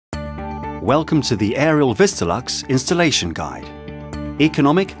Welcome to the Aerial Vistalux Installation Guide.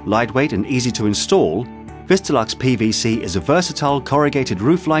 Economic, lightweight and easy to install, Vistalux PVC is a versatile corrugated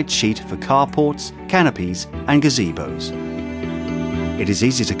roof light sheet for carports, canopies and gazebos. It is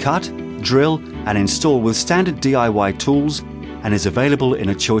easy to cut, drill and install with standard DIY tools and is available in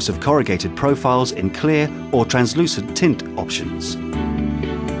a choice of corrugated profiles in clear or translucent tint options.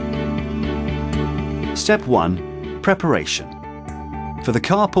 Step 1. Preparation. For the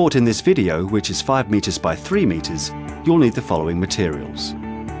carport in this video, which is 5 meters by 3 meters, you'll need the following materials.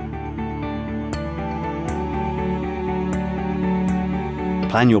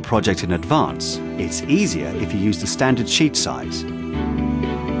 Plan your project in advance. It's easier if you use the standard sheet size.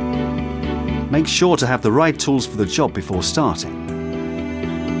 Make sure to have the right tools for the job before starting.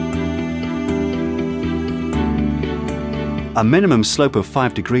 A minimum slope of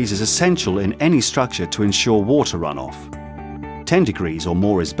 5 degrees is essential in any structure to ensure water runoff. 10 degrees or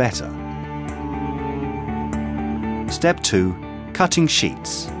more is better. Step 2. Cutting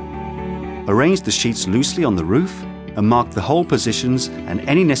sheets. Arrange the sheets loosely on the roof and mark the hole positions and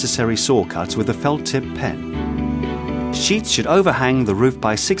any necessary saw cuts with a felt tip pen. Sheets should overhang the roof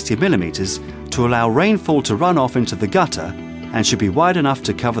by 60 millimeters to allow rainfall to run off into the gutter and should be wide enough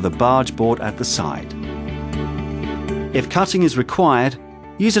to cover the barge board at the side. If cutting is required,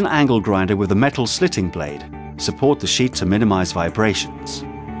 use an angle grinder with a metal slitting blade. Support the sheet to minimize vibrations.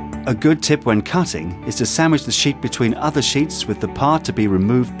 A good tip when cutting is to sandwich the sheet between other sheets with the part to be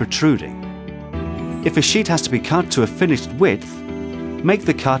removed protruding. If a sheet has to be cut to a finished width, make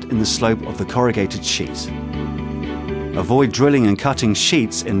the cut in the slope of the corrugated sheet. Avoid drilling and cutting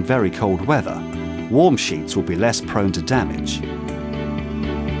sheets in very cold weather. Warm sheets will be less prone to damage.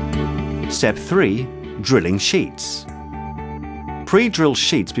 Step 3. Drilling sheets. Pre-drill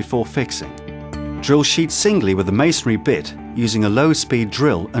sheets before fixing. Drill sheets singly with a masonry bit using a low-speed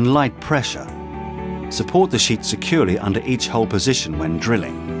drill and light pressure. Support the sheet securely under each hole position when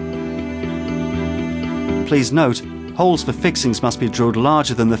drilling. Please note, holes for fixings must be drilled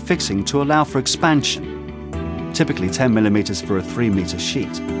larger than the fixing to allow for expansion, typically 10 millimeters for a 3-meter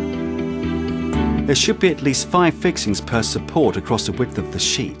sheet. There should be at least 5 fixings per support across the width of the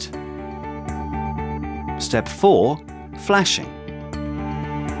sheet. Step 4. Flashing.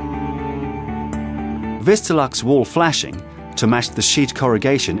 Vistalux wall flashing, to match the sheet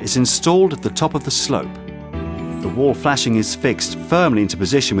corrugation, is installed at the top of the slope. The wall flashing is fixed firmly into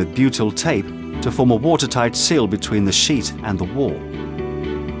position with butyl tape to form a watertight seal between the sheet and the wall.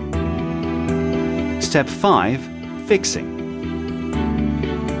 Step 5. Fixing.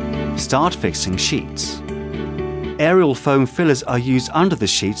 Start fixing sheets. Aerial foam fillers are used under the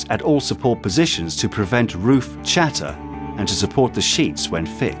sheets at all support positions to prevent roof chatter and to support the sheets when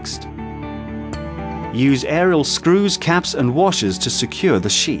fixed. Use aerial screws, caps and washers to secure the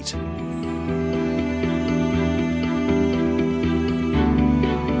sheet.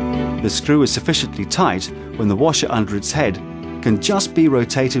 The screw is sufficiently tight when the washer under its head can just be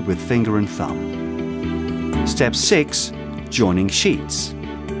rotated with finger and thumb. Step 6. Joining sheets.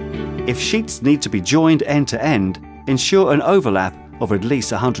 If sheets need to be joined end to end, ensure an overlap of at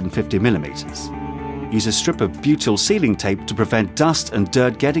least 150 millimeters. Use a strip of butyl sealing tape to prevent dust and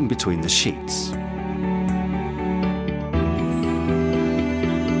dirt getting between the sheets.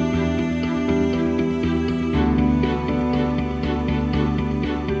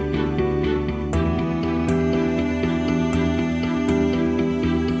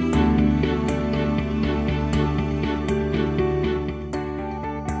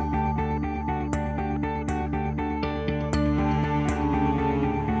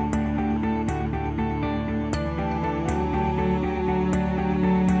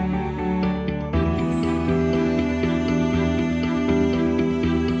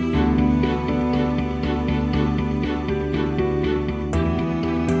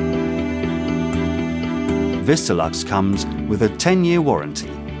 Vistalux comes with a 10-year warranty.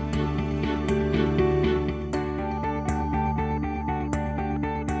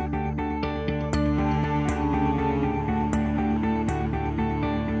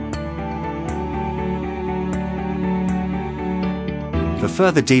 For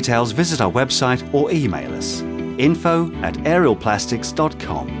further details, visit our website or email us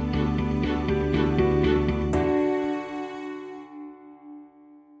info@aerialplastics.com.